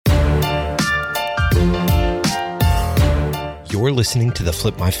you're listening to the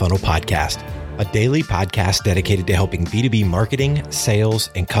Flip My Funnel podcast, a daily podcast dedicated to helping B2B marketing,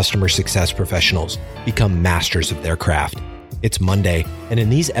 sales, and customer success professionals become masters of their craft. It's Monday, and in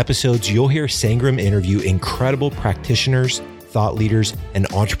these episodes, you'll hear Sangram interview incredible practitioners, thought leaders, and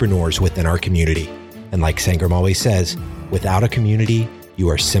entrepreneurs within our community. And like Sangram always says, without a community, you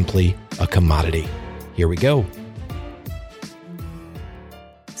are simply a commodity. Here we go.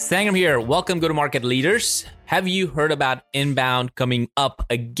 Sangram here. Welcome, go-to-market leaders. Have you heard about Inbound coming up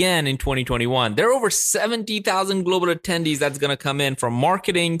again in 2021? There are over 70,000 global attendees that's going to come in from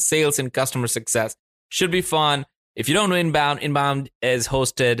marketing, sales, and customer success. Should be fun. If you don't know Inbound, Inbound is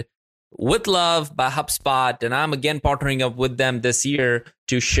hosted with love by HubSpot, and I'm again partnering up with them this year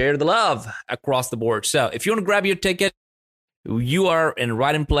to share the love across the board. So if you want to grab your ticket, you are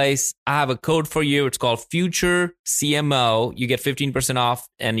right in place. I have a code for you. It's called Future CMO. You get 15% off,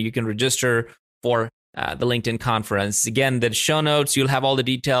 and you can register for the LinkedIn conference. Again, the show notes, you'll have all the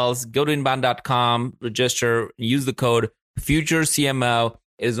details. Go to inbound.com, register, use the code Future CMO.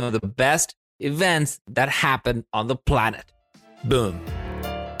 It is one of the best events that happen on the planet. Boom.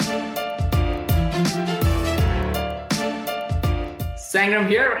 Sangram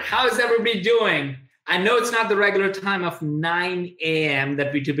here. How is everybody doing? I know it's not the regular time of 9 a.m.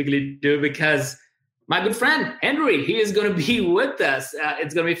 that we typically do because my good friend, Henry, he is going to be with us.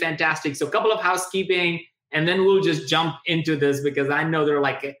 It's going to be fantastic. So a couple of housekeeping, and then we'll just jump into this because I know there are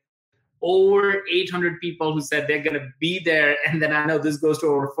like over 800 people who said they're going to be there. And then I know this goes to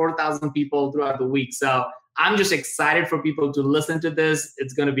over 4,000 people throughout the week. So I'm just excited for people to listen to this.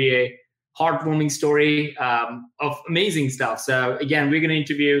 It's going to be a heartwarming story of amazing stuff. So again, we're going to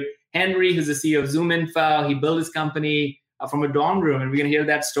interview Henry, who's the CEO of ZoomInfo. He built his company from a dorm room, and we're going to hear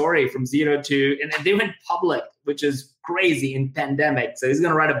that story from zero to, and they went public, which is crazy in pandemic. So he's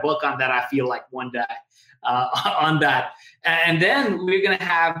going to write a book on that, I feel like, one day on that. And then we're going to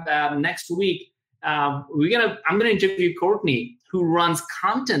have next week, I'm going to interview Courtney, who runs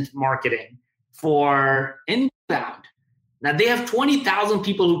content marketing for Inbound. Now, they have 20,000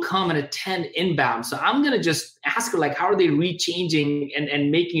 people who come and attend Inbound. So I'm going to just ask her, like, how are they rechanging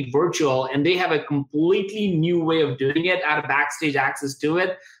and making it virtual? And they have a completely new way of doing it, out of backstage access to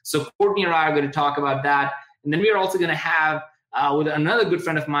it. So Courtney and I are going to talk about that. And then we are also going to have, with another good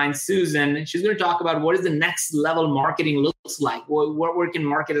friend of mine, Susan, she's going to talk about what is the next level marketing looks like. What can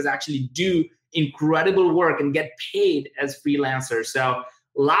marketers actually do incredible work and get paid as freelancers? So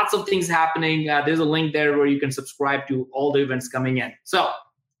lots of things happening. There's a link there where you can subscribe to all the events coming in. So,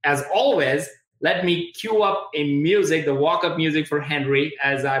 as always, let me cue up a music, the walk-up music for Henry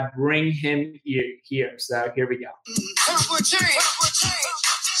as I bring him here. So here we go.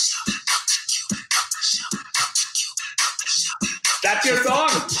 That's your song.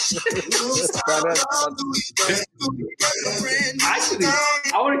 Actually,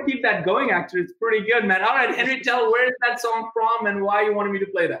 I want to keep that going. Actually, it's pretty good, man. All right, Henry, where is that song from and why you wanted me to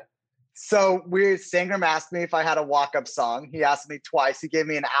play that? So Sangram asked me if I had a walk-up song. He asked me twice. He gave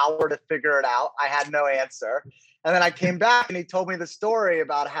me an hour to figure it out. I had no answer. And then I came back and he told me the story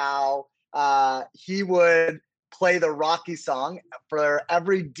about how he would play the Rocky song for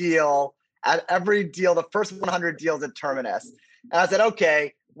every deal, the first 100 deals at Terminus. And I said,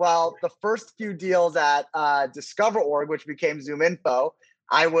 okay, well, the first few deals at Discover.org, which became ZoomInfo,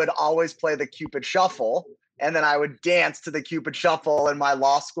 I would always play the Cupid Shuffle. And then I would dance to the Cupid Shuffle in my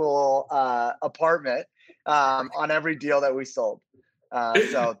law school apartment on every deal that we sold.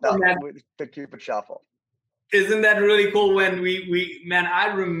 So that was the Cupid Shuffle. Isn't that really cool when man, I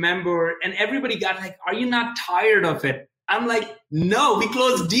remember, and everybody got like, are you not tired of it? I'm like, no, we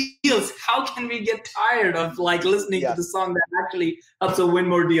close deals. How can we get tired of like listening to the song that actually helps us win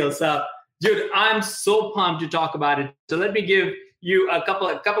more deals? So, dude, I'm so pumped to talk about it. So let me give you a couple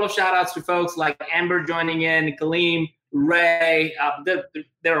of shout outs to folks like Amber joining in, Kaleem, Ray.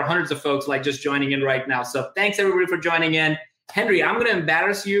 There are hundreds of folks like just joining in right now. So thanks everybody for joining in. Henry, I'm going to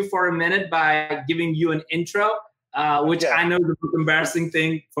embarrass you for a minute by giving you an intro, which I know is the most embarrassing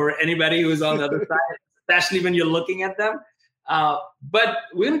thing for anybody who's on the other side, especially when you're looking at them. But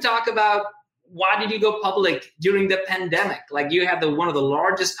we're going to talk about why did you go public during the pandemic? Like you had one of the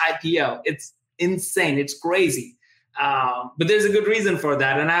largest IPO. It's insane. It's crazy. But there's a good reason for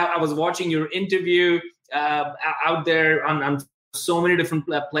that. And I was watching your interview out there on so many different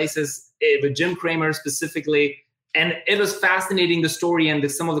places with Jim Cramer specifically. And it was fascinating, the story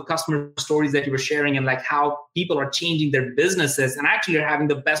and some of the customer stories that you were sharing and like how people are changing their businesses and actually are having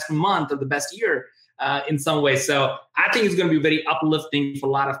the best month or the best year in some ways. So I think it's going to be very uplifting for a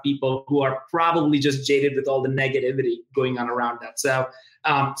lot of people who are probably just jaded with all the negativity going on around that. So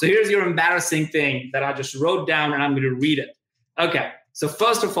here's your embarrassing thing that I just wrote down and I'm going to read it. Okay. So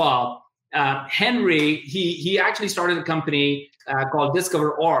first of all, Henry, he actually started a company called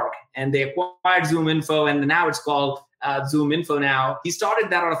Discover.org, and they acquired ZoomInfo, and now it's called ZoomInfo now. He started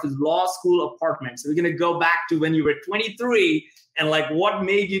that out of his law school apartment. So we're going to go back to when you were 23 and like what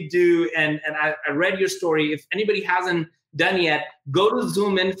made you do. And I read your story. If anybody hasn't done yet, go to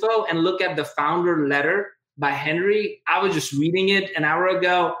ZoomInfo and look at the founder letter by Henry. I was just reading it an hour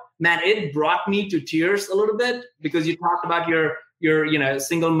ago. Man, it brought me to tears a little bit because you talked about your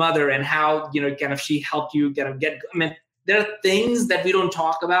single mother and how, kind of she helped you kind of get, I mean, there are things that we don't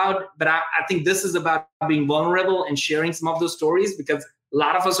talk about, but I think this is about being vulnerable and sharing some of those stories because a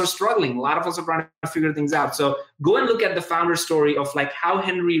lot of us are struggling. A lot of us are trying to figure things out. So go and look at the founder story of like how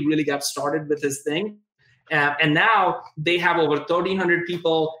Henry really got started with his thing. And now they have over 1,300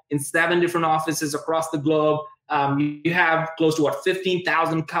 people in 7 different offices across the globe. You have close to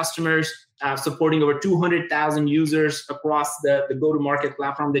 15,000 customers supporting over 200,000 users across the go-to-market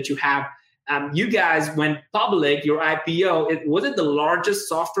platform that you have. You guys went public, your IPO. Was it the largest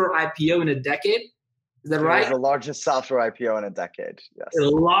software IPO in a decade? Is that right? It was the largest software IPO in a decade, yes. The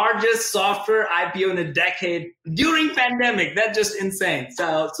largest software IPO in a decade during pandemic. That's just insane.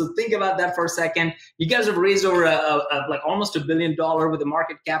 So think about that for a second. You guys have raised over like almost $1 billion with a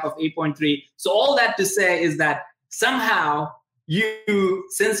market cap of 8.3. So all that to say is that somehow you,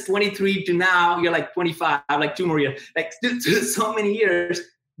 since 23 to now, you're like 25, like 2 more years, like so many years,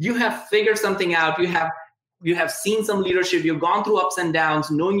 you have figured something out. You have seen some leadership. You've gone through ups and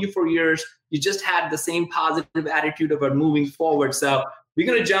downs, knowing you for years. You just had the same positive attitude about moving forward. So we're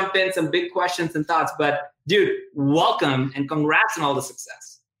going to jump in some big questions and thoughts. But dude, welcome and congrats on all the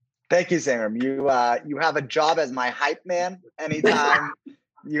success. Thank you, Sangram. You have a job as my hype man. Anytime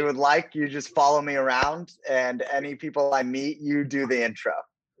you would like, you just follow me around. And any people I meet, you do the intro.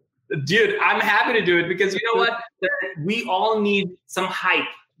 Dude, I'm happy to do it because you know what? We all need some hype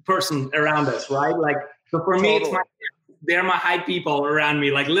person around us, right? Like, so for me, they're my hype people around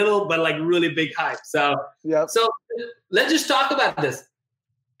me, like little, but like really big hype. So, So let's just talk about this.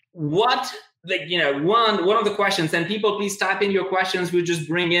 What, like, one of the questions, and people please type in your questions. We'll just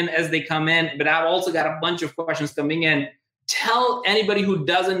bring in as they come in, but I've also got a bunch of questions coming in. Tell anybody who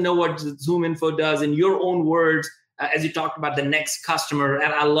doesn't know what ZoomInfo does in your own words, as you talked about the next customer.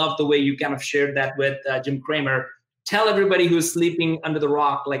 And I love the way you kind of shared that with Jim Cramer. Tell everybody who's sleeping under the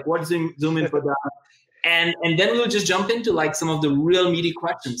rock, like what ZoomInfo does. And then we'll just jump into like some of the real meaty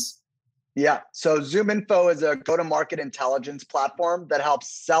questions. Yeah. So ZoomInfo is a go-to-market intelligence platform that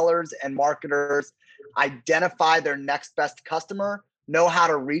helps sellers and marketers identify their next best customer, know how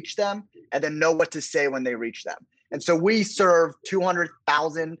to reach them, and then know what to say when they reach them. And so we serve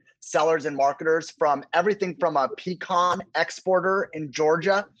 200,000 sellers and marketers from everything from a pecan exporter in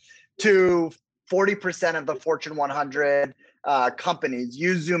Georgia to 40% of the Fortune 100 companies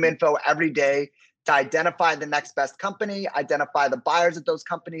use ZoomInfo every day to identify the next best company, identify the buyers at those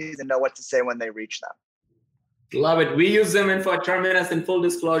companies, and know what to say when they reach them. Love it. We use ZoomInfo at Terminus, in full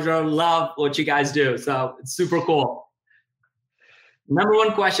disclosure. Love what you guys do. So it's super cool. Number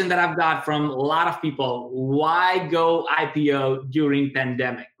one question that I've got from a lot of people: why go IPO during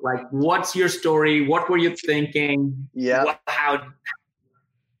pandemic? Like, what's your story? What were you thinking? Yeah. How?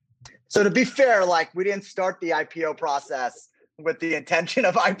 So to be fair, like we didn't start the IPO process with the intention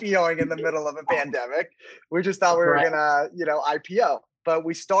of IPOing in the middle of a pandemic. We just thought we were gonna, IPO. But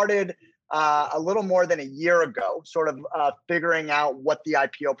we started a little more than a year ago, sort of figuring out what the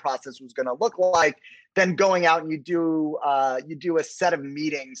IPO process was gonna look like. Then going out and you do a set of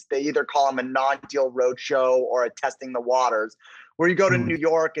meetings. They either call them a non-deal roadshow or a testing the waters, where you go to New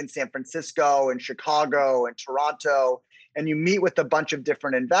York and San Francisco and Chicago and Toronto, and you meet with a bunch of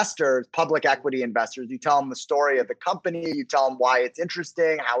different investors, public equity investors. You tell them the story of the company. You tell them why it's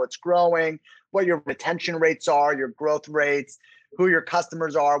interesting, how it's growing, what your retention rates are, your growth rates, who your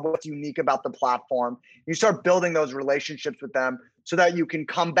customers are, what's unique about the platform. You start building those relationships with them so that you can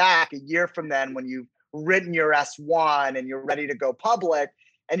come back a year from then when you've written your S1 and you're ready to go public,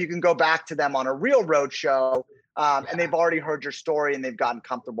 and you can go back to them on a real roadshow. And they've already heard your story and they've gotten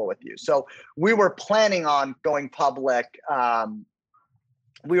comfortable with you. So we were planning on going public. In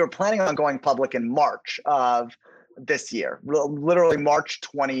March of this year. Literally March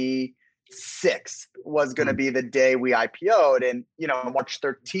 26th was going to be the day we IPO'd. And, March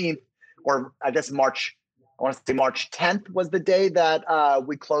 13th, or I guess March 10th was the day that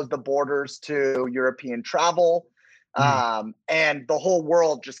we closed the borders to European travel. And the whole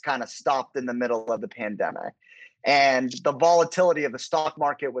world just kind of stopped in the middle of the pandemic. And the volatility of the stock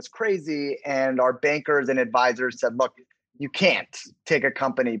market was crazy. And our bankers and advisors said, look, you can't take a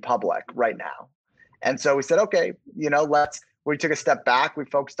company public right now. And so we said, okay, we took a step back. We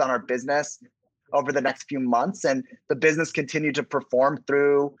focused on our business over the next few months, and the business continued to perform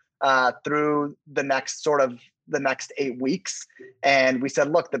through the next 8 weeks. And we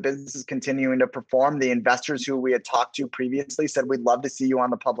said, look, the business is continuing to perform. The investors who we had talked to previously said, we'd love to see you on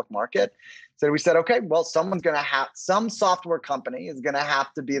the public market. So we said, okay, well, some software company is going to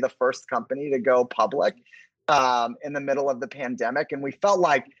have to be the first company to go public in the middle of the pandemic. And we felt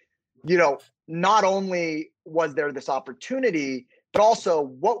like, not only was there this opportunity, but also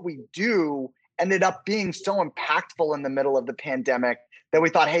what we do ended up being so impactful in the middle of the pandemic that we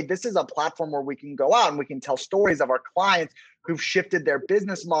thought, hey, this is a platform where we can go out and we can tell stories of our clients who've shifted their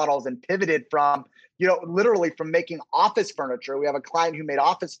business models and pivoted from, literally from making office furniture. We have a client who made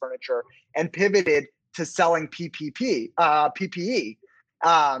office furniture and pivoted to selling PPE.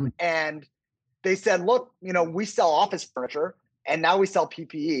 And they said, look, we sell office furniture and now we sell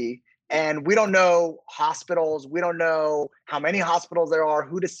PPE. And we don't know hospitals. We don't know how many hospitals there are,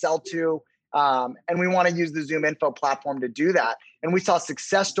 who to sell to. And we want to use the ZoomInfo platform to do that. And we saw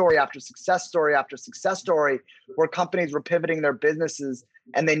success story after success story after success story where companies were pivoting their businesses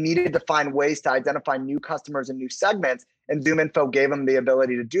and they needed to find ways to identify new customers and new segments. And ZoomInfo gave them the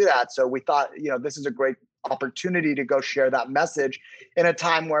ability to do that. So we thought, this is a great opportunity to go share that message in a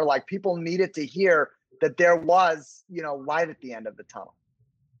time where people needed to hear that there was, light at the end of the tunnel.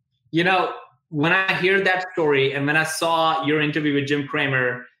 When I hear that story and when I saw your interview with Jim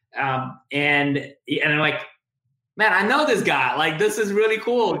Cramer, and I'm like, man, I know this guy. This is really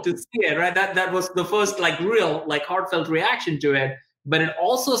cool to see it, right? That was the first real heartfelt reaction to it. But it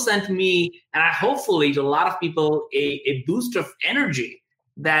also sent me, and hopefully to a lot of people, a boost of energy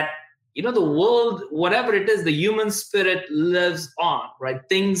that the world, whatever it is, the human spirit lives on, right?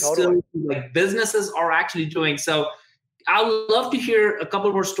 Things totally. Still businesses are actually doing so. I would love to hear a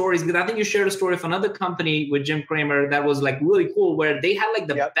couple more stories because I think you shared a story of another company with Jim Cramer that was really cool where they had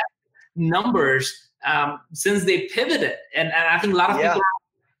the best numbers since they pivoted. And I think a lot of people are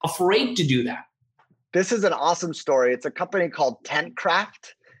afraid to do that. This is an awesome story. It's a company called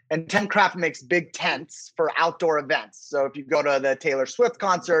TentCraft, and TentCraft makes big tents for outdoor events. So if you go to the Taylor Swift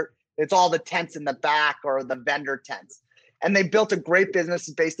concert, it's all the tents in the back or the vendor tents. And they built a great business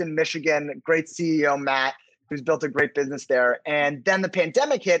based in Michigan, great CEO, Matt, who's built a great business there. And then the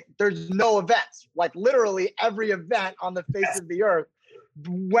pandemic hit, there's no events. Literally every event on the face of the earth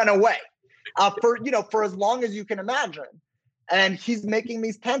went away for as long as you can imagine. And he's making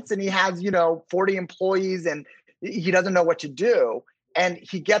these tents and he has, 40 employees and he doesn't know what to do. And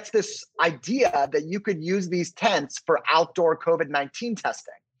he gets this idea that you could use these tents for outdoor COVID-19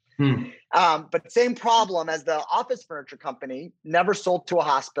 testing. But same problem as the office furniture company, never sold to a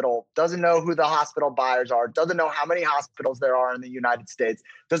hospital, doesn't know who the hospital buyers are, doesn't know how many hospitals there are in the United States,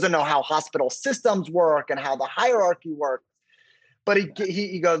 doesn't know how hospital systems work and how the hierarchy works. But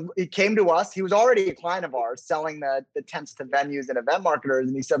he came to us. He was already a client of ours selling the tents to venues and event marketers.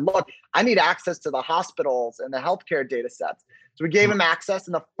 And he said, look, I need access to the hospitals and the healthcare data sets. So we gave him access.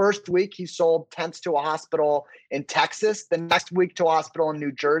 In the first week, he sold tents to a hospital in Texas, the next week to a hospital in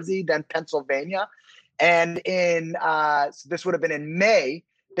New Jersey, then Pennsylvania. And so this would have been in May,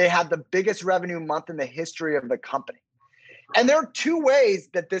 they had the biggest revenue month in the history of the company. And there are two ways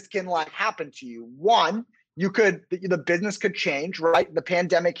that this can happen to you. One, the business could change, right? The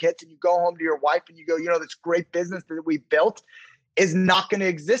pandemic hits and you go home to your wife and you go, this great business that we built is not going to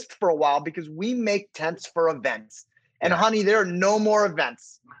exist for a while because we make tents for events. And honey, there are no more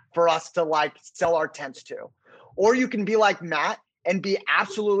events for us to sell our tents to. Or you can be like Matt and be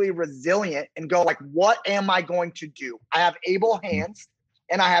absolutely resilient and go what am I going to do? I have able hands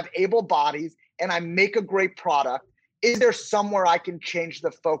and I have able bodies and I make a great product. Is there somewhere I can change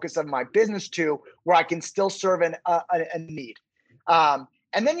the focus of my business to where I can still serve a need? And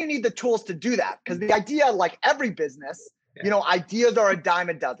then you need the tools to do that. Because the idea, every business, ideas are a dime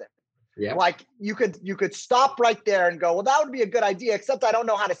a dozen. Yeah. You could stop right there and go, well, that would be a good idea, except I don't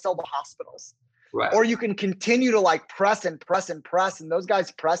know how to sell to hospitals. Right. Or you can continue to press and press and press. And those guys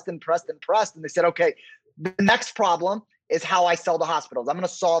pressed and pressed and pressed. And they said, okay, the next problem is how I sell to hospitals. I'm going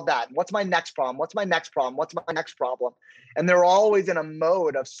to solve that. What's my next problem? What's my next problem? What's my next problem? And they're always in a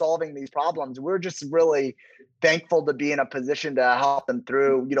mode of solving these problems. We're just really thankful to be in a position to help them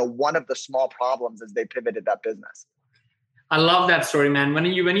through, one of the small problems as they pivoted that business. I love that story, man. When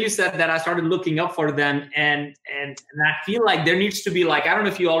you said that, I started looking up for them, and I feel like there needs to be I don't know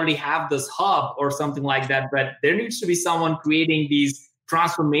if you already have this hub or something like that, but there needs to be someone creating these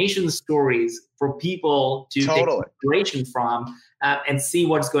transformation stories for people to take inspiration from and see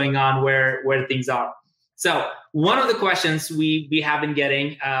what's going on where things are. So one of the questions we have been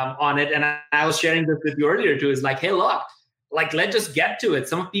getting on it, and I was sharing this with you earlier too, is hey, look, like, let's just get to it.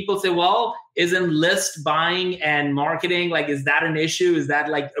 Some people say, well, isn't list buying and marketing, like, is that an issue? Is that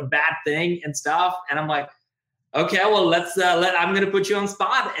like a bad thing and stuff? And I'm like, okay, well, I'm going to put you on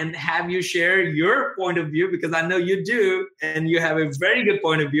spot and have you share your point of view, because I know you do, and you have a very good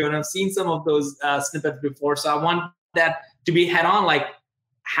point of view. And I've seen some of those snippets before. So I want that to be head on. Like,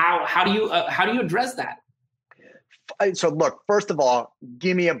 how do you address that? So look, first of all,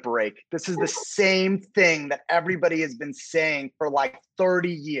 give me a break. This is the same thing that everybody has been saying for like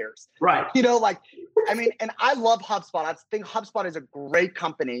 30 years. Right. You know, like, I mean, and I love HubSpot. I think HubSpot is a great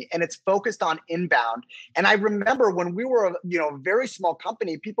company and it's focused on inbound. And I remember when we were, a very small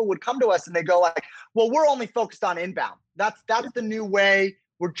company, people would come to us and they go like, well, we're only focused on inbound. That's the new way.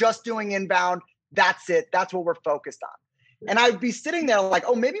 We're just doing inbound. That's it. That's what we're focused on. And I'd be sitting there like,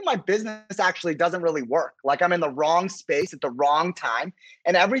 oh, maybe my business actually doesn't really work. Like I'm in the wrong space at the wrong time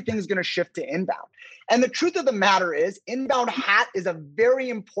and everything's going to shift to inbound. And the truth of the matter is inbound hat is a very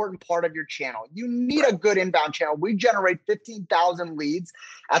important part of your channel. You need a good inbound channel. We generate 15,000 leads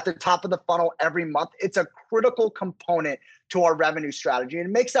at the top of the funnel every month. It's a critical component to our revenue strategy. And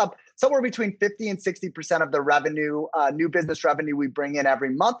it makes up somewhere between 50 and 60% of the revenue, new business revenue we bring in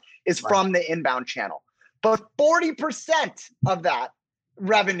every month is from the inbound channel. But 40% of that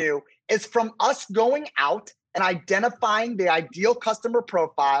revenue is from us going out and identifying the ideal customer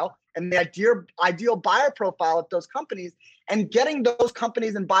profile and the ideal buyer profile of those companies and getting those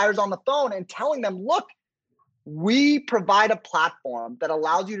companies and buyers on the phone and telling them, look, we provide a platform that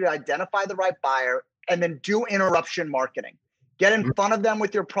allows you to identify the right buyer and then do interruption marketing. Get in front of them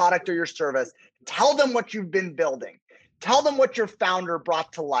with your product or your service. Tell them what you've been building. Tell them what your founder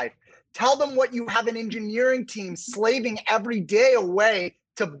brought to life. Tell them what you have an engineering team slaving every day away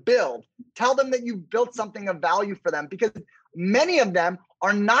to build. Tell them that you've built something of value for them, because many of them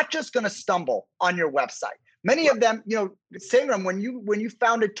are not just going to stumble on your website. Many of them, Sangram, when you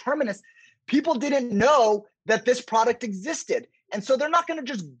founded Terminus, people didn't know that this product existed. And so they're not going to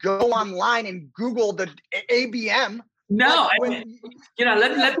just go online and Google the ABM. No, let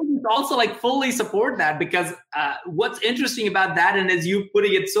me also like fully support that, because what's interesting about that, and as you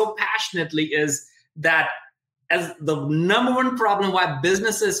putting it so passionately, is that as the number one problem why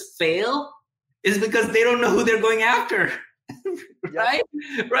businesses fail is because they don't know who they're going after. Right?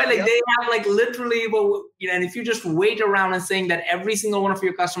 Right. Like they have like literally, and if you just wait around and saying that every single one of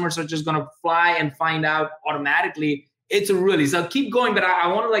your customers are just going to fly and find out automatically, so keep going. But I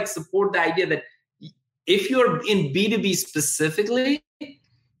want to like support the idea that if you're in B2B specifically,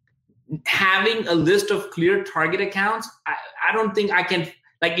 having a list of clear target accounts, I don't think I can,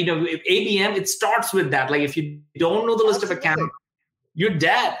 if ABM, it starts with that. Like if you don't know the list of accounts, you're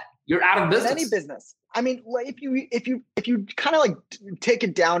dead. You're out of business. Any business. I mean, if you kind of like take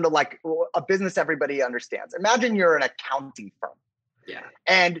it down to like a business everybody understands. Imagine you're an accounting firm. Yeah.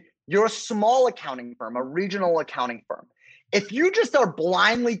 And you're a small accounting firm, a regional accounting firm. If you just are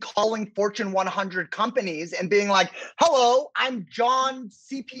blindly calling Fortune 100 companies and being like, hello, I'm John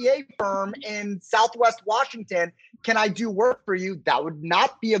CPA firm in Southwest Washington. Can I do work for you? That would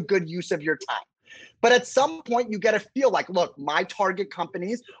not be a good use of your time. But at some point, you get to feel like, look, my target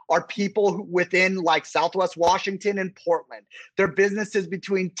companies are people who within like Southwest Washington and Portland. Their businesses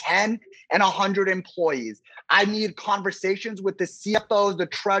between 10 and 100 employees. I need conversations with the CFOs, the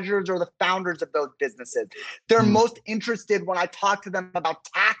treasurers, or the founders of those businesses. They're most interested when I talk to them about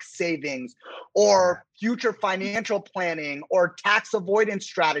tax savings or future financial planning or tax avoidance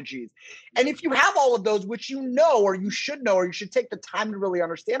strategies. And if you have all of those, which you know, or you should take the time to really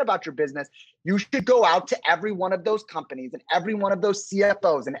understand about your business, you should go out to every one of those companies and every one of those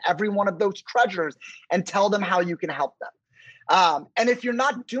CFOs and every one of those treasurers and tell them how you can help them. And if you're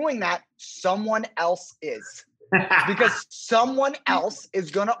not doing that, someone else is. Because someone else is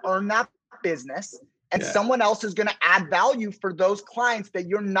going to earn that business and someone else is going to add value for those clients that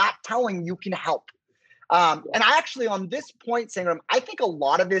you're not telling you can help. And I actually, on this point, Sangram, I think a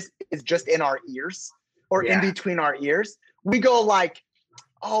lot of this is just in our ears or in between our ears. We go like,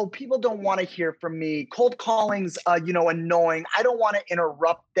 oh, people don't want to hear from me. Cold calling's, annoying. I don't want to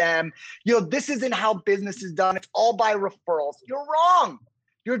interrupt them. This isn't how business is done. It's all by referrals. You're wrong.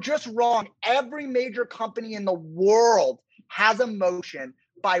 You're just wrong. Every major company in the world has a motion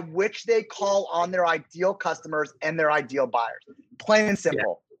by which they call on their ideal customers and their ideal buyers. Plain and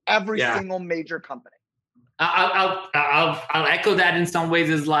simple. Every single major company. I'll echo that in some ways.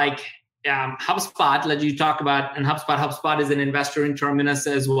 Is like HubSpot, let you talk about, and HubSpot is an investor in Terminus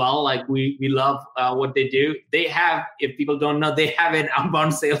as well. Like we love what they do. They have, if people don't know, they have an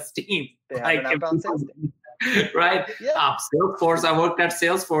outbound sales team. right? Yeah. Salesforce. I worked at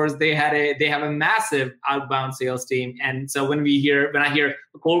Salesforce. They have a massive outbound sales team, and so when I hear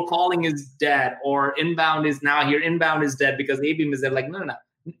cold calling is dead or inbound is dead because ABM is dead. Like no.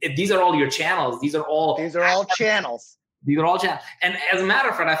 These are all your channels. These are all channels. These are all channels. And as a matter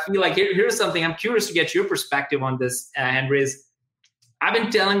of fact, I feel like here's something I'm curious to get your perspective on this, Henry. I've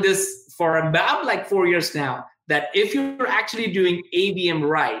been telling this for about like 4 years now, that if you're actually doing ABM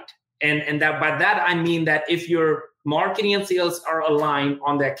right, and that by that I mean that if your marketing and sales are aligned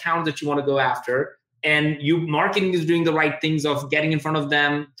on the account that you want to go after, and marketing is doing the right things of getting in front of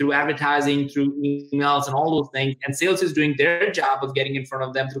them through advertising, through emails and all those things, and sales is doing their job of getting in front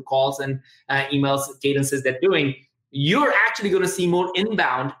of them through calls and emails, cadences they're doing, you're actually going to see more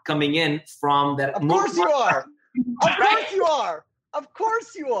inbound coming in from that. Of course you are. Of course you are. Of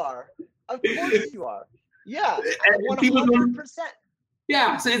course you are. Of course you are. Yeah, 100%.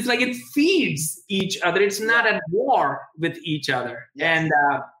 Yeah, so it's like it feeds each other. It's not at war with each other. Yes. And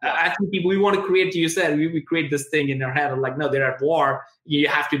I think we want to create, you said, we create this thing in our head of like, no, they're at war. You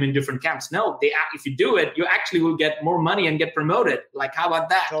have to be in different camps. No, if you do it, you actually will get more money and get promoted. Like, how about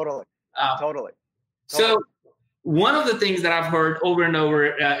that? Totally. So one of the things that I've heard over and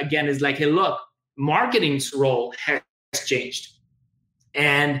over again is like, hey, look, marketing's role has changed.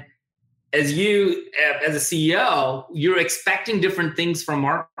 And as you, as a CEO, you're expecting different things from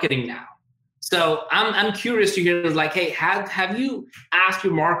marketing now. So I'm curious to hear, like, hey, have you asked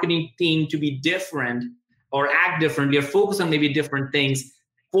your marketing team to be different or act differently or focus on maybe different things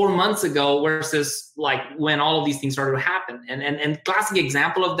 4 months ago versus like when all of these things started to happen? And classic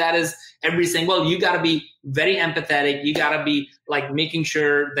example of that is everybody saying, well, you got to be very empathetic. You got to be like making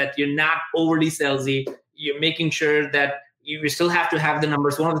sure that you're not overly salesy. You're making sure that you still have to have the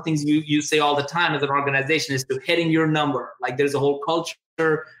numbers. One of the things you say all the time as an organization is to hitting your number. Like there's a whole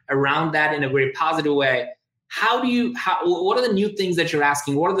culture around that in a very positive way. What are the new things that you're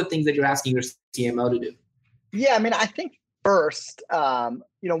asking? What are the things that you're asking your CMO to do? Yeah, I mean, I think first,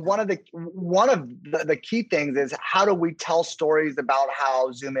 one of the key things is how do we tell stories about how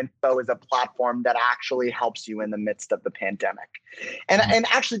ZoomInfo is a platform that actually helps you in the midst of the pandemic? And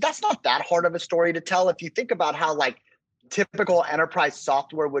actually, that's not that hard of a story to tell. If you think about how like typical enterprise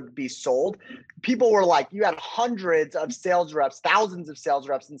software would be sold, people were like, you had hundreds of sales reps, thousands of sales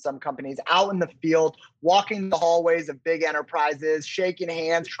reps in some companies out in the field, walking the hallways of big enterprises, shaking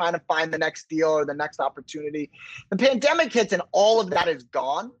hands, trying to find the next deal or the next opportunity. The pandemic hits and all of that is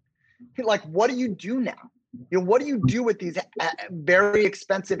gone. Like, what do you do now? What do you do with these very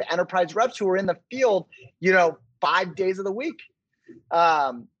expensive enterprise reps who are in the field, 5 days of the week?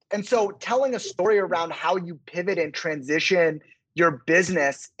 And so telling a story around how you pivot and transition your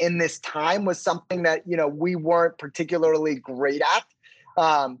business in this time was something that, we weren't particularly great at.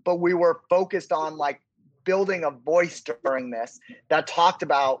 But we were focused on like building a voice during this that talked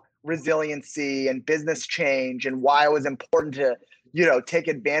about resiliency and business change and why it was important to, take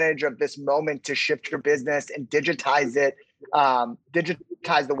advantage of this moment to shift your business and digitize it,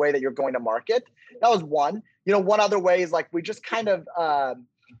 digitize the way that you're going to market. That was one. One other way is like we just kind of,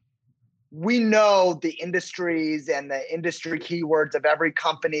 we know the industries and the industry keywords of every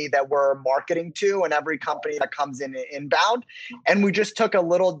company that we're marketing to and every company that comes in inbound. And we just took a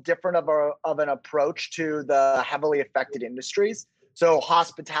little different of an approach to the heavily affected industries. So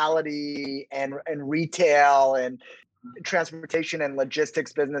hospitality and retail and transportation and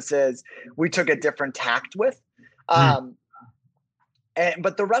logistics businesses, we took a different tact with. But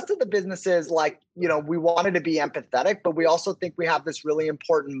the rest of the businesses, like, we wanted to be empathetic, but we also think we have this really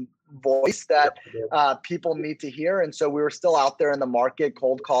important voice that people need to hear. And so we were still out there in the market,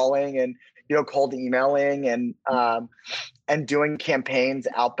 cold calling and, cold emailing and doing campaigns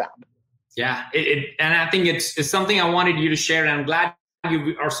outbound. Yeah. And I think it's something I wanted you to share. And I'm glad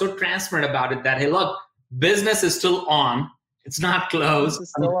you are so transparent about it that, hey, look, business is still on. It's not closed.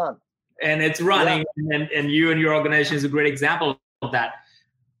 It's still on. And it's running. Yeah. And you and your organization is a great example of that.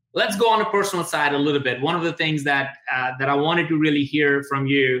 Let's go on the personal side a little bit. One of the things that I wanted to really hear from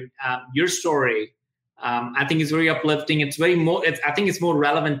you, your story, I think is very uplifting. I think it's more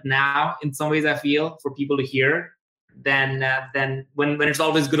relevant now in some ways, I feel, for people to hear than when it's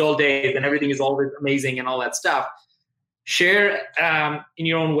always good old days and everything is always amazing and all that stuff. Share in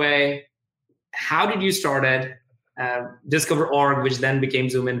your own way, how did you start it? Discover.org, which then became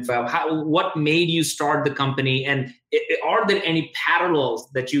ZoomInfo. What made you start the company? And are there any parallels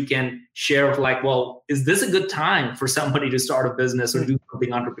that you can share of like, well, is this a good time for somebody to start a business or do something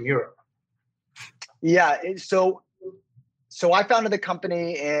entrepreneurial? Yeah. So I founded the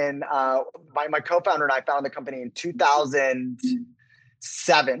company in, my co-founder and I founded the company in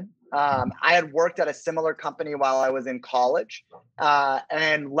 2007. I had worked at a similar company while I was in college,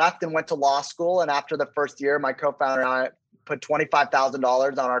 and left and went to law school. And after the first year, my co-founder and I put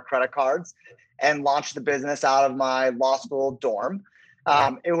 $25,000 on our credit cards and launched the business out of my law school dorm.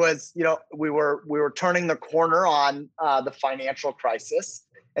 It was, we were turning the corner on the financial crisis.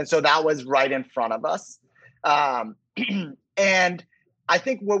 And so that was right in front of us. And I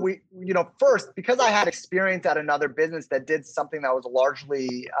think what we, first, because I had experience at another business that did something that was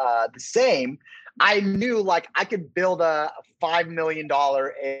largely the same, I knew like I could build a $5 million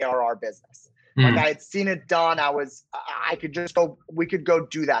ARR business. Like I had seen it done. We could go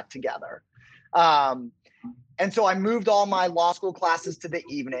do that together. And so I moved all my law school classes to the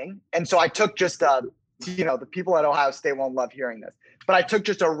evening. And so I took just the people at Ohio State won't love hearing this, but I took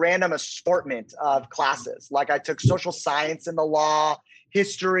just a random assortment of classes. Like I took social science in the law,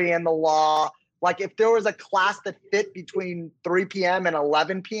 history in the law. Like if there was a class that fit between 3 p.m. and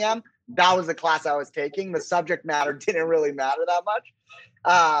 11 p.m., that was the class I was taking. The subject matter didn't really matter that much.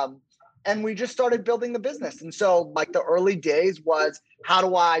 And we just started building the business. And so like the early days was, how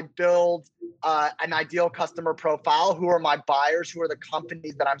do I build an ideal customer profile? Who are my buyers? Who are the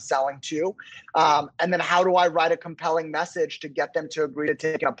companies that I'm selling to? And then how do I write a compelling message to get them to agree to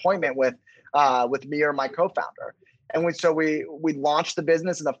take an appointment with me or my co-founder? And we launched the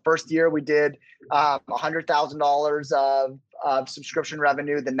business. In the first year, we did $100,000 of subscription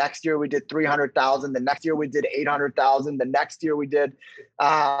revenue. The next year, we did $300,000. The next year, we did $800,000. The next year, we did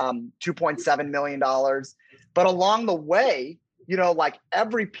 $2.7 million. But along the way, like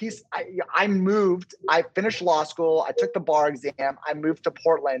every piece, I finished law school. I took the bar exam. I moved to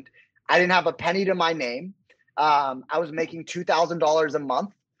Portland. I didn't have a penny to my name. I was making $2,000 a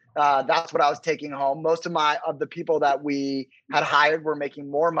month. That's what I was taking home. Most of the people that we had hired were making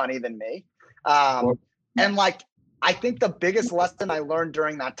more money than me. And like, I think the biggest lesson I learned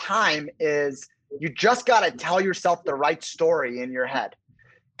during that time is you just got to tell yourself the right story in your head.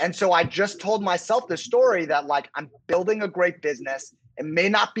 And so I just told myself the story that like, I'm building a great business. It may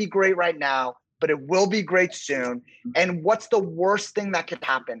not be great right now, but it will be great soon. And what's the worst thing that could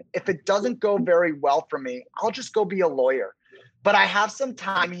happen? If it doesn't go very well for me, I'll just go be a lawyer. But I have some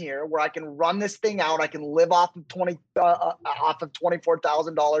time here where I can run this thing out. I can live off of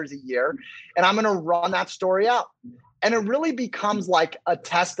 $24,000 a year, and I'm going to run that story out. And it really becomes like a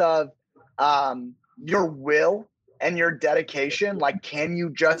test of your will and your dedication. Like, can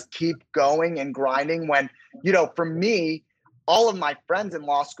you just keep going and grinding when, for me, all of my friends in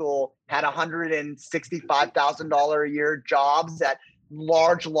law school had $165,000 a year jobs at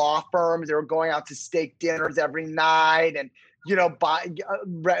large law firms. They were going out to steak dinners every night and buying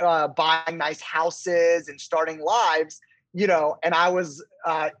nice houses and starting lives, and I was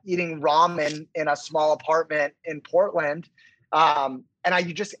eating ramen in a small apartment in Portland. And I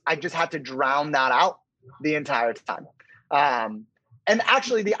just had to drown that out the entire time. And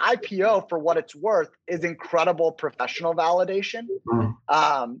actually the IPO, for what it's worth, is incredible professional validation.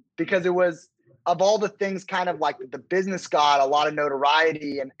 Because it was, of all the things kind of like the business got a lot of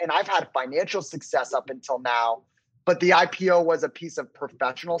notoriety, and I've had financial success up until now, but the IPO was a piece of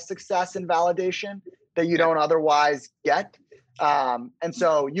professional success and validation that you don't otherwise get. And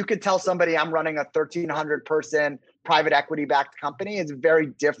so you could tell somebody I'm running a 1,300 person private equity backed company. It's very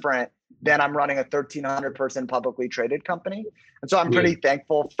different than I'm running a 1,300 person publicly traded company. And so I'm pretty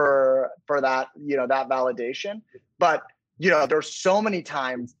thankful for that, that validation. But, there's so many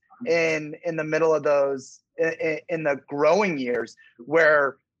times in the middle of those, in the growing years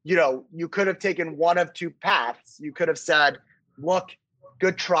where, you could have taken one of two paths. You could have said, look,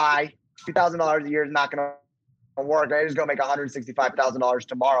 good try. $2,000 a year is not going to work. I'm just going to make $165,000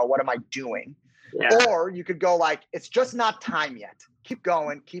 tomorrow. What am I doing? Yeah. Or you could go like, it's just not time yet. Keep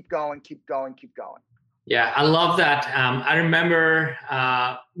going, keep going, keep going, keep going. Yeah, I love that. I remember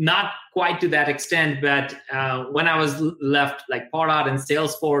not quite to that extent, but when I was left like Pardot and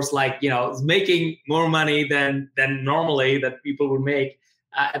Salesforce, was making more money than normally that people would make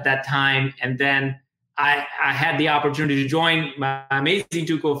at that time. And then I had the opportunity to join my amazing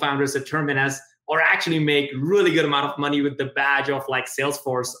two co-founders at Terminus, or actually make really good amount of money with the badge of like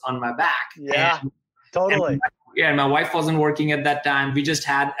Salesforce on my back. Yeah, totally. And my wife wasn't working at that time. We just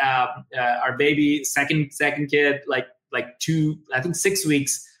had our baby, second kid, like 6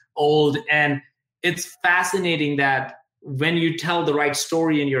 weeks old. And it's fascinating that when you tell the right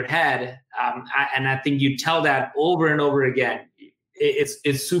story in your head, and I think you tell that over and over again,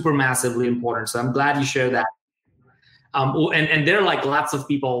 it's super massively important. So I'm glad you shared that. And there are like lots of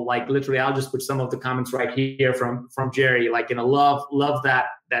people, like literally, I'll just put some of the comments right here from Jerry, love that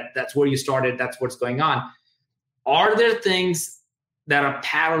that's where you started. That's what's going on. Are there things that are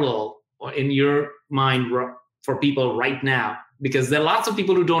parallel or in your mind for people right now? Because there are lots of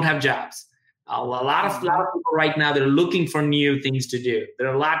people who don't have jobs. A lot of people right now, they're looking for new things to do. There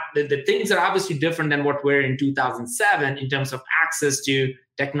are the things are obviously different than what were in 2007 in terms of access to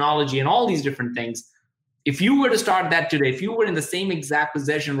technology and all these different things. If you were to start that today, if you were in the same exact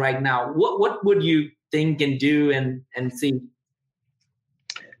position right now, what would you think and do and see?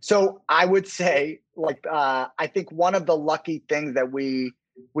 So I would say, I think one of the lucky things that we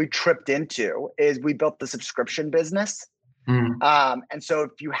tripped into is we built the subscription business. And so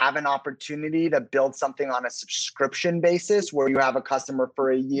if you have an opportunity to build something on a subscription basis where you have a customer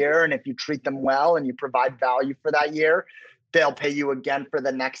for a year, and if you treat them well and you provide value for that year, they'll pay you again for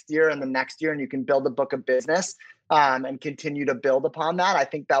the next year and the next year, and you can build a book of business and continue to build upon that. I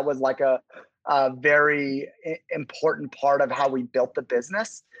think that was like a very important part of how we built the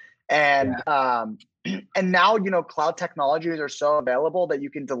business. And and now, cloud technologies are so available that you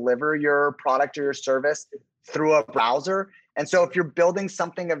can deliver your product or your service through a browser. And so if you're building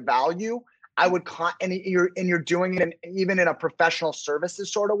something of value, I would, and you're doing it even in a professional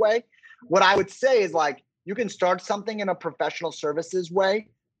services sort of way, what I would say is you can start something in a professional services way,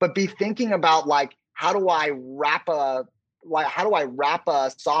 but be thinking about how do I wrap a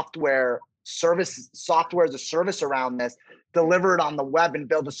software as a service around this, deliver it on the web and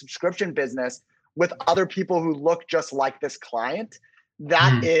build a subscription business with other people who look just like this client.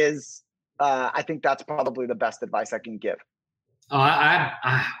 That is, I think that's probably the best advice I can give.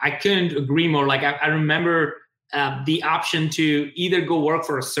 I couldn't agree more. I remember the option to either go work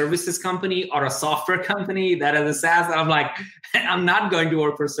for a services company or a software company that is a SaaS. I'm like, I'm not going to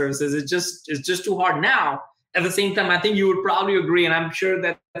work for services. It's just too hard now. At the same time, I think you would probably agree, and I'm sure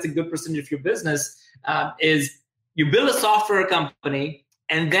that that's a good percentage of your business, is you build a software company,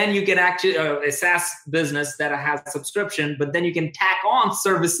 and then you get actually a SaaS business that has subscription, but then you can tack on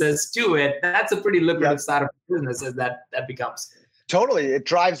services to it. That's a pretty lucrative side of business as that becomes. Totally. It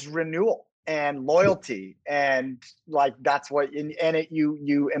drives renewal and loyalty. And that's what,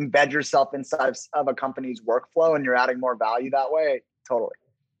 you embed yourself inside of a company's workflow, and you're adding more value that way. Totally.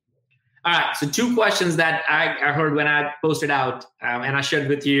 All right. So 2 questions that I heard when I posted out and I shared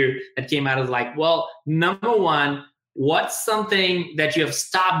with you that came out of number one, what's something that you have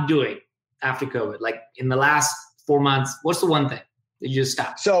stopped doing after COVID? In the last 4 months, what's the one thing that you just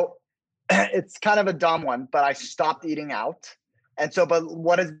stopped? So it's kind of a dumb one, but I stopped eating out. And so, but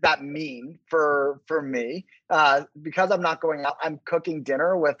what does that mean for me? Because I'm not going out, I'm cooking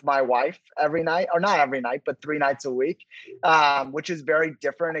dinner with my wife every night, or not every night, but 3 nights a week, which is very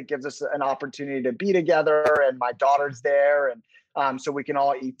different. It gives us an opportunity to be together, and my daughter's there. And so we can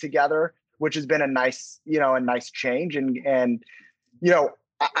all eat together, which has been a nice change. And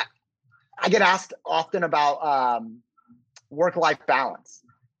I get asked often about work-life balance.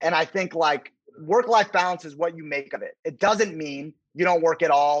 And I think work-life balance is what you make of it. It doesn't mean you don't work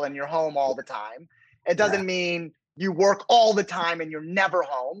at all and you're home all the time. It doesn't mean you work all the time and you're never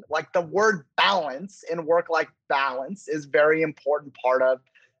home. The word balance in work-life balance is very important part of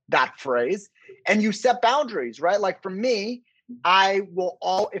that phrase. And you set boundaries, right? For me,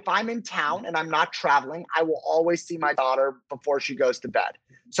 if I'm in town and I'm not traveling, I will always see my daughter before she goes to bed.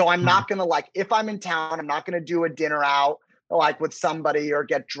 So I'm not going to if I'm in town, I'm not going to do a dinner out with somebody or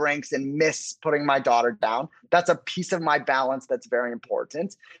get drinks and miss putting my daughter down. That's a piece of my balance that's very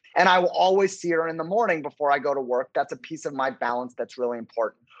important. And I will always see her in the morning before I go to work. That's a piece of my balance that's really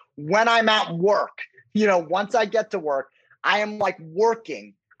important. When I'm at work, once I get to work, I am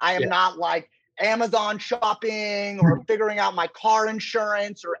working. I am not Amazon shopping or figuring out my car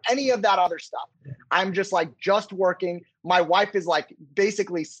insurance or any of that other stuff. I'm just just working. My wife is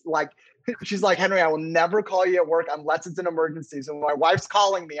basically she's like, Henry, I will never call you at work unless it's an emergency. So when my wife's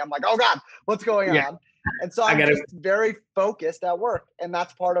calling me, I'm like, oh God, what's going on? And so I'm just very focused at work, and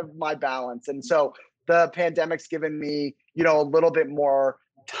that's part of my balance. And so the pandemic's given me, a little bit more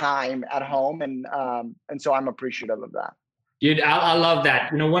time at home. And so I'm appreciative of that. Dude, I love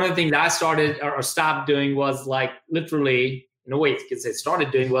that. One of the things I started or stopped doing was literally,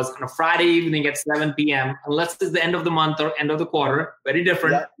 started doing was on a Friday evening at 7 p.m., unless it's the end of the month or end of the quarter, very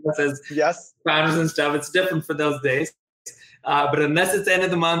different. Yes. Founders and stuff, it's different for those days. But unless it's end of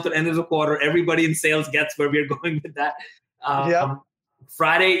the month or end of the quarter, everybody in sales gets where we're going with that.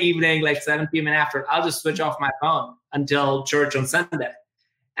 Friday evening, 7 p.m. and after, I'll just switch off my phone until church on Sunday.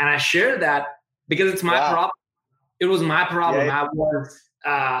 And I share that because it's my problem. It was my problem.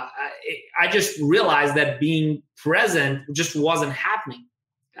 I just realized that being present just wasn't happening.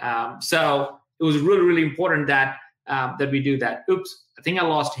 So it was really, really important that we do that. Oops, I think I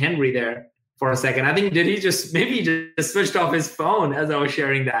lost Henry there for a second. I think maybe he just switched off his phone as I was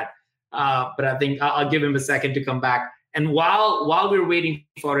sharing that. But I think I'll give him a second to come back. And while we're waiting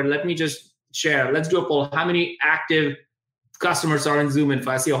for it, let me just share. Let's do a poll. How many active customers are in ZoomInfo?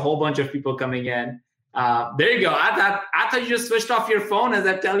 I see a whole bunch of people coming in. There you go. I thought you just switched off your phone as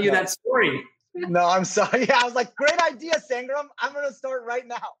I tell you that story. No, I'm sorry. Yeah, I was like, great idea, Sangram. I'm going to start right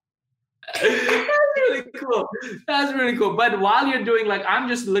now. That's really cool. That's really cool. But while you're doing, like, I'm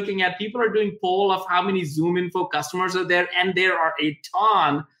just looking at, people are doing poll of how many ZoomInfo customers are there. And there are a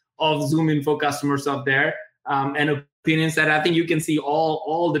ton of ZoomInfo customers out there, and opinions that I think you can see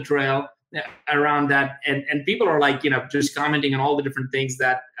all the trail around that. And people are like, just commenting on all the different things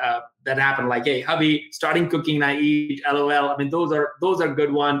that happen. Like, hey, hubby, starting cooking and I eat, LOL. I mean, those are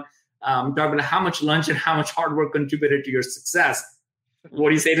good one. Talking about how much lunch and how much hard work contributed to your success. What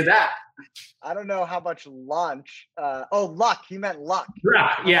do you say to that? I don't know how much lunch. Luck. He meant luck.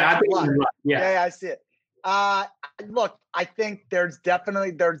 Yeah, I think luck. Yeah, I see it. Look, I think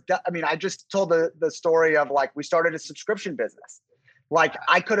I just told the story of, like, we started a subscription business. Like,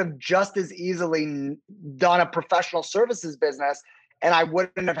 I could have just as easily done a professional services business, and I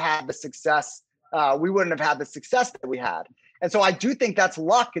wouldn't have had the success. We wouldn't have had the success that we had. And so I do think that's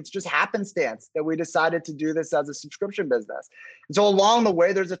luck. It's just happenstance that we decided to do this as a subscription business. And so along the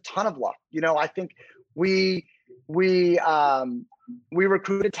way, there's a ton of luck. I think we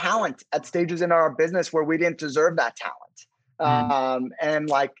recruited talent at stages in our business where we didn't deserve that talent. And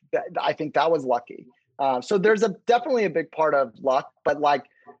like, I think that was lucky. So there's definitely a big part of luck, but I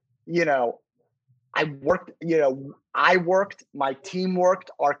worked, my team worked,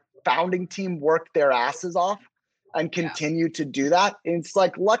 our founding team worked their asses off and continue to do that. And it's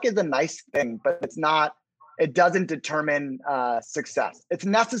like, luck is a nice thing, but it doesn't determine success. It's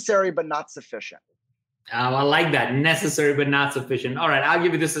necessary, but not sufficient. I like that. Necessary, but not sufficient. All right. I'll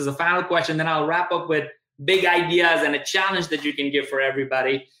give you this as a final question. Then I'll wrap up with big ideas and a challenge that you can give for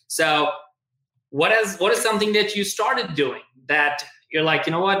everybody. So what is something that you started doing that you're like,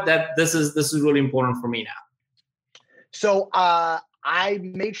 you know what, that this is really important for me now? So I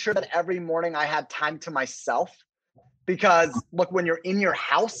made sure that every morning I had time to myself, because look, when you're in your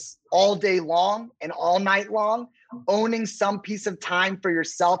house all day long and all night long, owning some piece of time for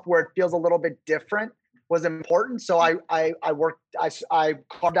yourself where it feels a little bit different was important. So I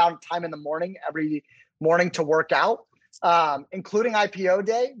carved out time in the morning, every morning, to work out, including IPO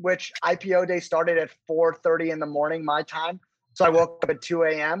day, which IPO day started at 4:30 in the morning, my time. So I woke up at 2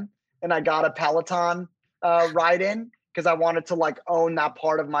 a.m. and I got a Peloton ride in, because I wanted to, like, own that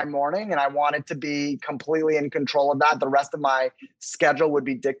part of my morning, and I wanted to be completely in control of that. The rest of my schedule would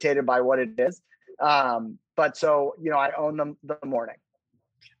be dictated by what it is. But so, I own the morning.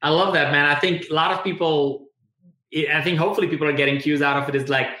 I love that, man. I think a lot of people, hopefully people are getting cues out of it. Is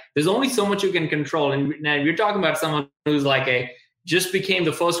like, there's only so much you can control. And now you're talking about someone who's like just became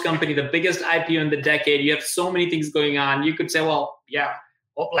the first company, the biggest IPO in the decade. You have so many things going on. You could say, well, yeah,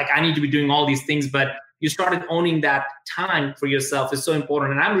 like, I need to be doing all these things, but you started owning that time for yourself is so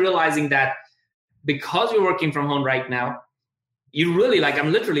important. And I'm realizing that because you're working from home right now, you really, like,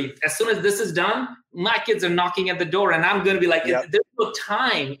 I'm literally, as soon as this is done, my kids are knocking at the door, and I'm going to be like, there's no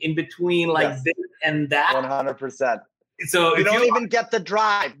time in between, like, this and that. 100%. So you don't even get the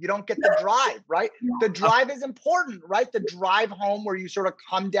drive. You don't get the drive, right? The drive is important, right? The drive home, where you sort of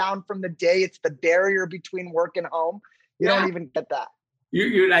come down from the day. It's the barrier between work and home. You don't even get that.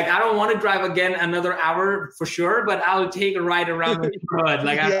 You're like, I don't want to drive again another hour for sure, but I'll take a ride around the neighborhood.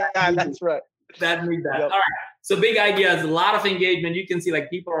 Like, that's right. That need that. Yep. All right. So big ideas, a lot of engagement. You can see, like,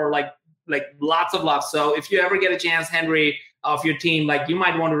 people are like lots of love. So if you ever get a chance, Henry, of your team, like, you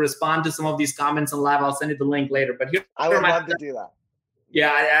might want to respond to some of these comments on live. I'll send you the link later. But I would love to do that.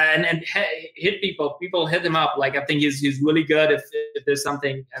 Yeah, and hit people hit him up. Like, I think he's really good if there's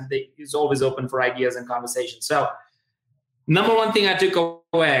something, and he's always open for ideas and conversation. So, number one thing I took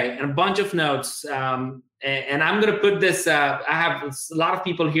away, and a bunch of notes, and I'm going to put this, I have a lot of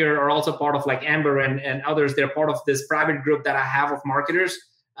people here are also part of, like, Amber and others. They're part of this private group that I have of marketers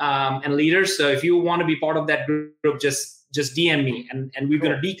and leaders. So if you want to be part of that group, just DM me, and we're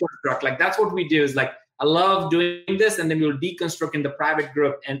going to deconstruct. Like, that's what we do, is like, I love doing this, and then we'll deconstruct in the private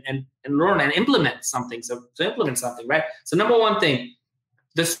group and learn and implement something. So implement something, right? So number one thing,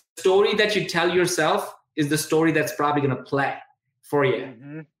 the story that you tell yourself is the story that's probably going to play for you.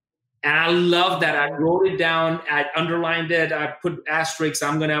 Mm-hmm. And I love that. I wrote it down. I underlined it. I put asterisks.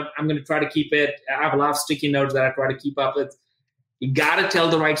 I'm gonna try to keep it. I have a lot of sticky notes that I try to keep up with. You got to tell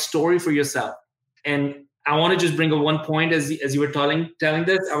the right story for yourself. And I want to just bring up one point as you were telling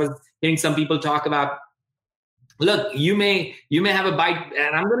this. I was hearing some people talk about, look, you may have a bite,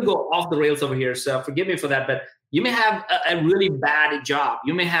 and I'm going to go off the rails over here, so forgive me for that, but you may have a really bad job.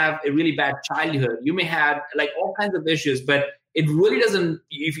 You may have a really bad childhood. You may have like all kinds of issues, but it really doesn't,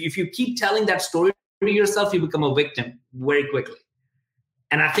 if you keep telling that story to yourself, you become a victim very quickly.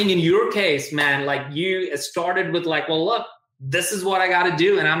 And I think in your case, man, like you started with like, well, look, this is what I got to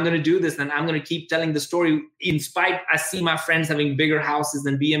do, and I'm going to do this, and I'm going to keep telling the story. In spite, I see my friends having bigger houses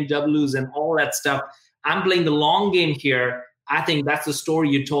and BMWs and all that stuff. I'm playing the long game here. I think that's the story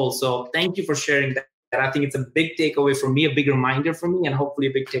you told. So thank you for sharing that. I think it's a big takeaway for me, a big reminder for me, and hopefully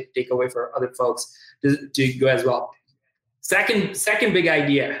a big takeaway for other folks to go as well. Second big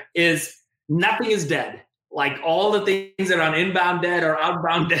idea is nothing is dead. Like all the things that are on inbound dead or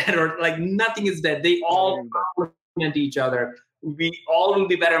outbound dead, or like nothing is dead. They all complement each other. We all will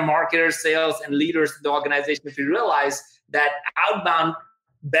be better marketers, sales, and leaders in the organization if we realize that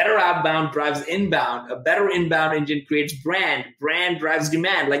better outbound drives inbound. A better inbound engine creates brand. Brand drives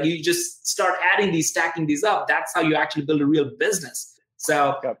demand. Like you just start adding these, stacking these up. That's how you actually build a real business.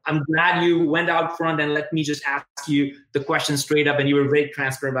 So I'm glad you went out front and let me just ask you the question straight up, and you were very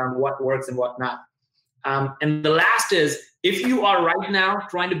transparent about what works and what not. And the last is, if you are right now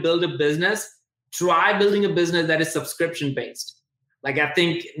trying to build a business, try building a business that is subscription based. Like I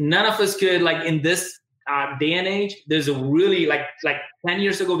think none of us could, like in this day and age, there's a really like 10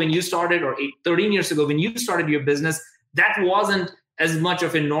 years ago when you started, or 13 years ago when you started your business, that wasn't as much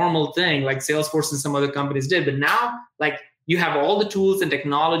of a normal thing like Salesforce and some other companies did. But now, like you have all the tools and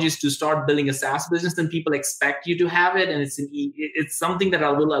technologies to start building a SaaS business, and people expect you to have it. And it's something that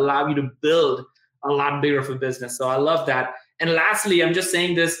will allow you to build a lot bigger of a business. So I love that. And lastly, I'm just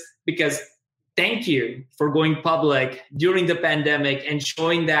saying this because thank you for going public during the pandemic and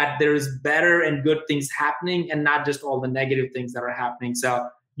showing that there is better and good things happening and not just all the negative things that are happening. So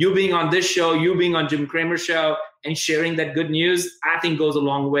you being on this show, you being on Jim Cramer's show and sharing that good news, I think goes a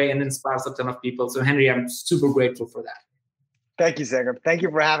long way and inspires a ton of people. So Henry, I'm super grateful for that. Thank you, Sangram. Thank you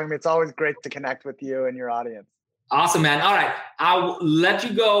for having me. It's always great to connect with you and your audience. Awesome, man. All right. I'll let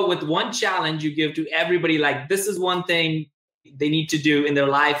you go with one challenge you give to everybody. Like this is one thing they need to do in their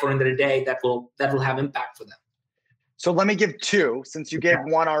life or in their day that will have impact for them. So let me give two, since you gave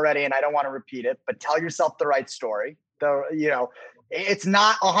one already and I don't want to repeat it, but tell yourself the right story. It's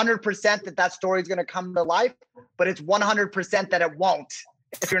not 100% that story is going to come to life, but it's 100% that it won't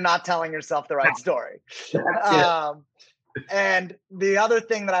if you're not telling yourself the right story. And the other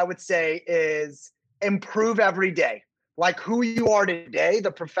thing that I would say is improve every day. Like who you are today,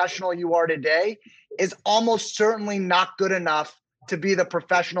 the professional you are today, is almost certainly not good enough to be the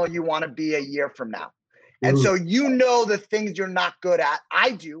professional you want to be a year from now. And so you know the things you're not good at.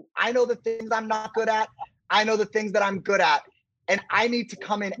 I do. I know the things I'm not good at. I know the things that I'm good at. And I need to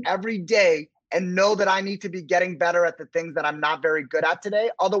come in every day and know that I need to be getting better at the things that I'm not very good at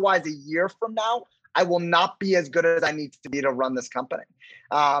today. Otherwise, a year from now, I will not be as good as I need to be to run this company,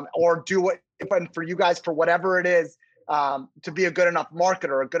 or do what, and for you guys, for whatever it is, to be a good enough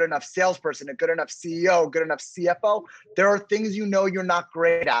marketer, a good enough salesperson, a good enough CEO, a good enough CFO. There are things you know you're not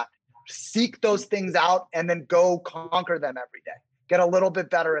great at. Seek those things out and then go conquer them every day. Get a little bit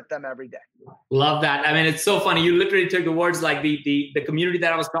better at them every day. Love that. I mean, it's so funny. You literally took the words like the community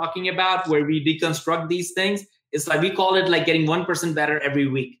that I was talking about, where we deconstruct these things. It's like we call it like getting 1% better every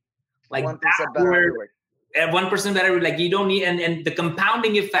week. Like 1% better every week. 1% better, like you don't need, and the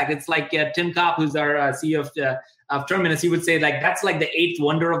compounding effect. It's like Tim Kopp, who's our CEO of Terminus, he would say like that's like the eighth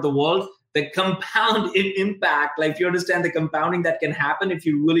wonder of the world. The compound impact, like if you understand the compounding that can happen if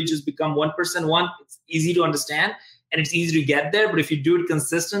you really just become 1%, it's easy to understand and it's easy to get there. But if you do it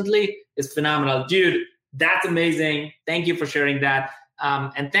consistently, it's phenomenal. Dude, that's amazing. Thank you for sharing that.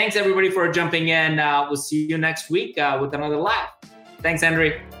 And thanks everybody for jumping in. We'll see you next week with another live. Thanks,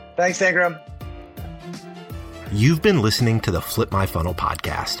 Henry. Thanks, Sangram. You've been listening to the Flip My Funnel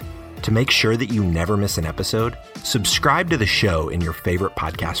podcast. To make sure that you never miss an episode, subscribe to the show in your favorite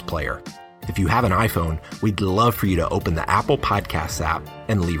podcast player. If you have an iPhone, we'd love for you to open the Apple Podcasts app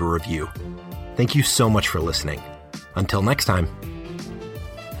and leave a review. Thank you so much for listening. Until next time.